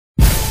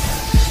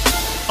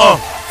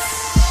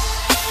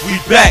We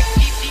back.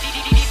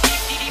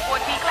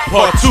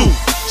 Part 2.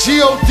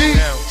 G.O.D.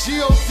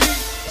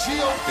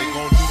 They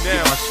gon' do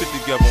now. Get my shit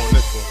together on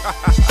this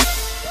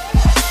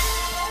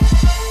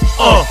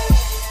one.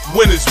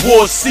 When it's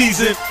war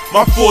season,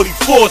 my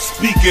 44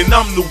 speaking.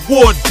 I'm the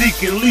war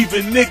deacon,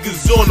 leaving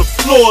niggas on the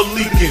floor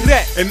leaking.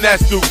 And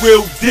that's the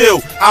real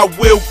deal. I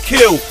will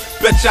kill.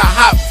 Bet ya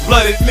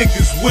hot-blooded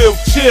niggas will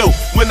chill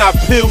when I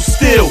peel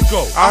still.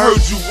 I heard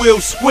you will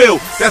squill,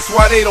 that's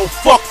why they don't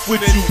fuck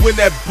with you. When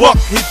that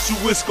buck hit you,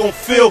 it's gon'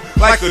 feel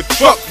like a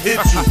truck hit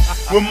you.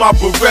 When my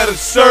Beretta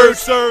surge,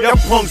 y'all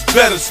punks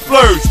better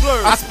splurge.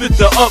 I spit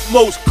the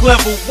utmost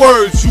clever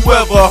words you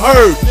ever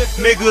heard.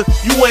 Nigga,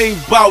 you ain't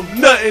bout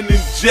nothing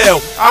in jail.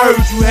 I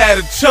heard you had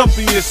a chump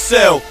in your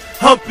cell.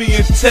 Humpy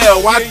and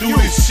tell, I do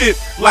this shit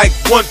like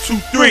 1, 2,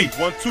 3.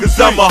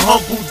 Cause I'm a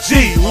humble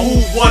G.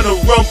 Who wanna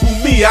rumble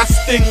me? I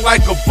sting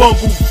like a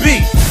bumblebee.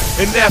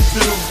 And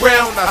after the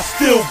round, I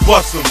still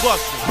bust 'em.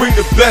 Bring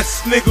the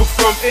best nigga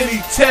from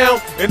any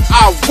town, and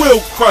I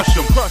will crush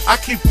 'em. I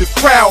keep the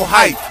crowd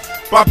hype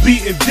by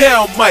beating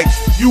down mics.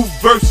 You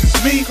versus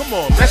me? Come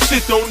on, that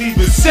shit don't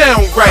even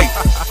sound right.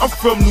 I'm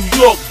from New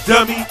York,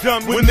 dummy.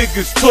 When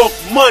niggas talk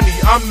money,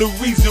 I'm the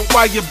reason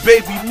why your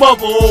baby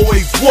mother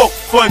always walk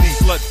funny.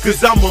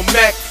 Cause I'm a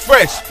Mac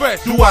fresh.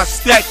 Do I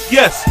stack?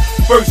 Yes.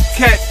 First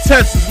cat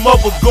test, his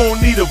mother gon'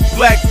 need a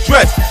black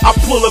dress. I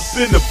pull up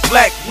in the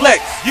black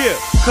Lex. Yeah,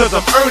 cause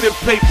I'm earning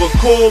paper.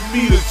 Call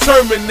me the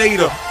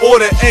Terminator or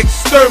the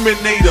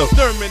Exterminator.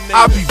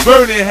 I be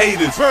burning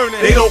haters.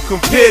 They don't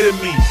compare to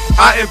me.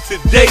 I am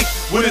today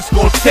what it's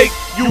gonna take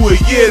you a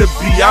year to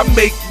be. I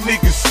make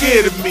niggas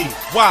scared of me.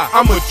 Why?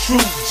 I'm a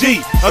true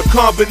G, a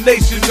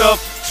combination of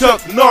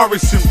Chuck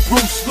Norris and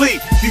Bruce Lee.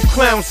 These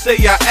clowns say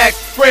I act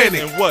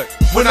frantic. And what?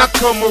 When I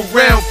come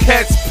around,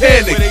 cats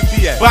panic. Where they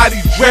be at?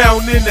 Bodies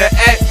drown in the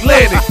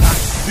Atlantic.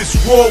 This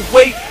raw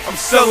weight, I'm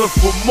selling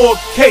for more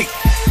cake.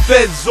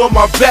 Feds on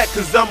my back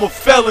cause I'm a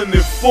felon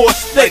in 4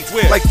 states.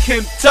 Like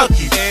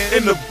Kentucky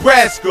and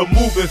Nebraska,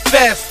 moving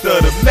faster.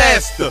 The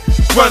master,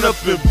 run up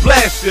and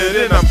blast you,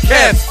 then I'm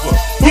Casper.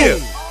 Yeah,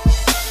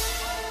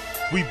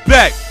 we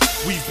back,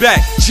 we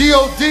back.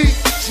 G.O.D.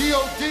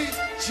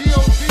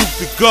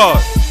 The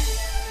God,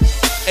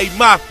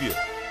 A-Mafia.